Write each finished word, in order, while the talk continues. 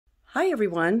Hi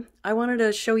everyone. I wanted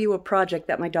to show you a project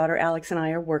that my daughter Alex and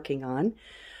I are working on.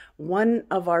 One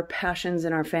of our passions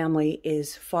in our family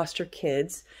is foster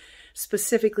kids,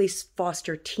 specifically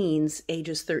foster teens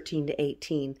ages 13 to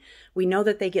 18. We know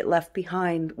that they get left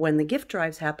behind when the gift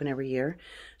drives happen every year.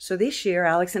 So this year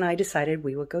Alex and I decided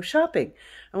we would go shopping.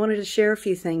 I wanted to share a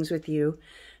few things with you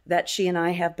that she and I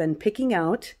have been picking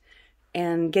out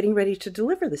and getting ready to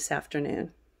deliver this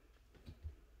afternoon.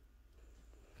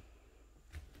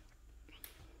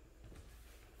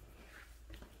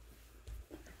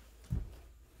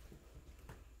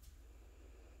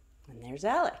 And there's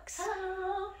Alex.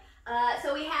 Hello.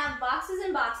 So we have boxes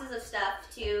and boxes of stuff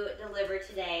to deliver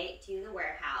today to the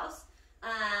warehouse.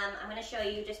 I'm going to show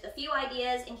you just a few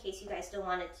ideas in case you guys still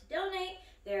wanted to donate.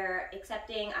 They're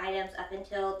accepting items up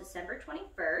until December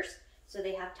 21st, so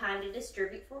they have time to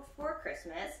distribute for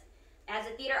Christmas. As a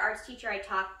theater arts teacher, I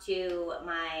talked to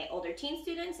my older teen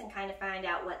students and kind of find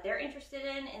out what they're interested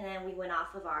in, and then we went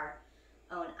off of our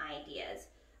own ideas.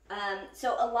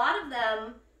 So a lot of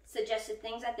them suggested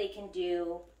things that they can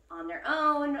do on their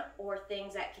own or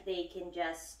things that they can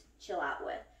just chill out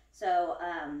with. So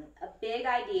a big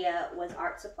idea was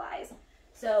art supplies.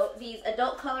 So these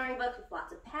adult coloring books with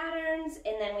lots of patterns,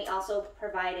 and then we also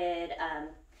provided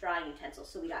drawing utensils.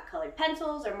 So we got colored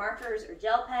pencils or markers or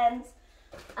gel pens.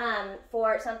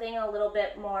 For something a little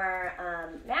bit more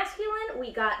masculine,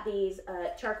 we got these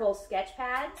charcoal sketch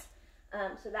pads.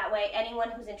 So that way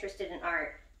anyone who's interested in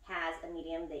art has a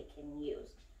medium they can use.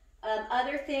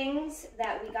 Other things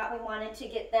that we got, we wanted to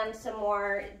get them some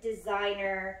more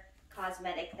designer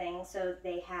cosmetic things, so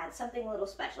they had something a little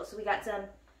special. So we got some,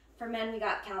 for men we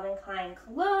got Calvin Klein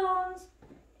colognes,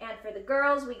 and for the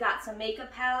girls we got some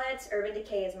makeup palettes. Urban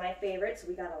Decay is my favorite, so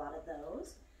we got a lot of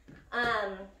those.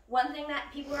 One thing that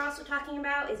people are also talking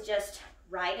about is just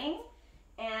writing,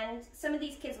 and some of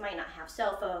these kids might not have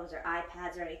cell phones or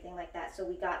iPads or anything like that, so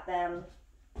we got them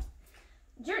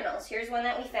journals. Here's one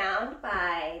that we found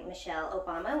by Michelle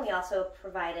Obama. We also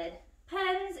provided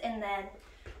pens, and then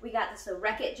we got this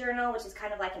Wreck-It journal, which is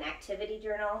kind of like an activity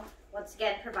journal. Once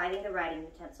again, providing the writing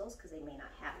utensils because they may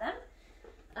not have them.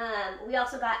 We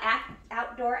also got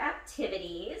outdoor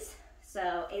activities.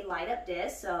 So a light up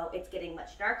disc, so it's getting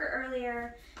much darker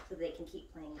earlier so they can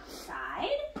keep playing outside.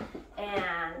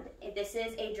 And this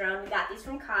is a drone. We got these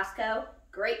from Costco.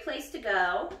 Great place to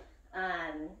go.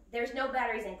 There's no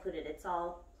batteries included. It's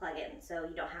all plug-in, so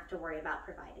you don't have to worry about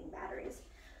providing batteries.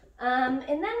 And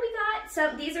then we got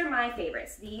some, these are my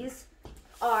favorites. These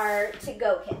are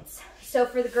to-go kits. So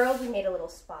for the girls, we made a little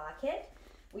spa kit.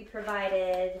 We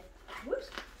provided,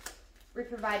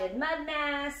 mud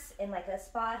masks and like a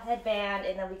spa headband,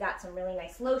 and then we got some really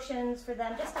nice lotions for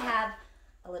them just to have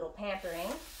a little pampering.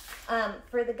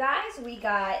 For the guys, we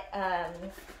got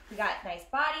nice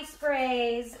body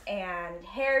sprays and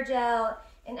hair gel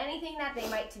and anything that they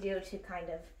might do to kind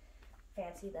of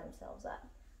fancy themselves up.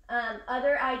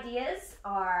 Other ideas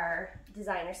are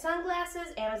designer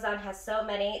sunglasses. Amazon has so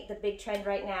many. The big trend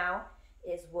right now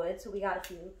is wood, so we got a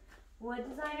few wood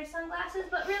designer sunglasses,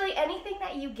 but really anything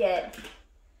that you get,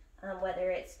 whether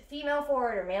it's female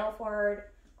forward or male forward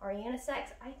or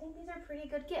unisex, I think these are pretty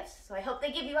good gifts. So I hope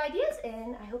they give you ideas,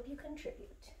 and I hope you contribute.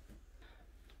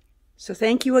 So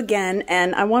thank you again,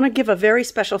 and I want to give a very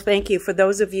special thank you for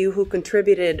those of you who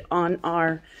contributed on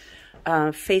our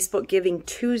Facebook Giving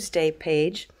Tuesday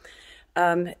page.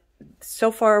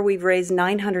 So far we've raised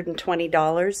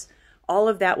 $920. All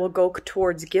of that will go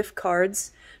towards gift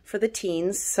cards for the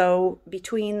teens. So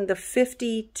between the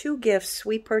 52 gifts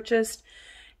we purchased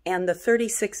and the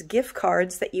 36 gift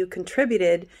cards that you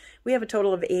contributed, we have a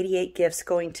total of 88 gifts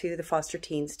going to the foster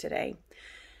teens today.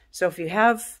 So if you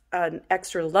have an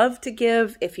extra love to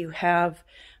give, if you have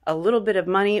a little bit of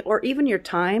money or even your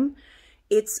time,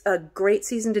 it's a great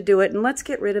season to do it. And let's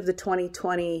get rid of the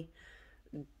 2020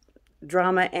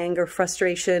 drama, anger,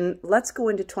 frustration. Let's go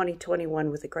into 2021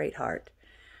 with a great heart.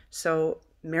 So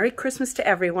Merry Christmas to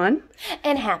everyone.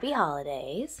 And Happy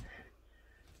Holidays.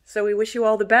 So we wish you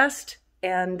all the best,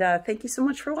 and thank you so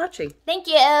much for watching. Thank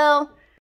you.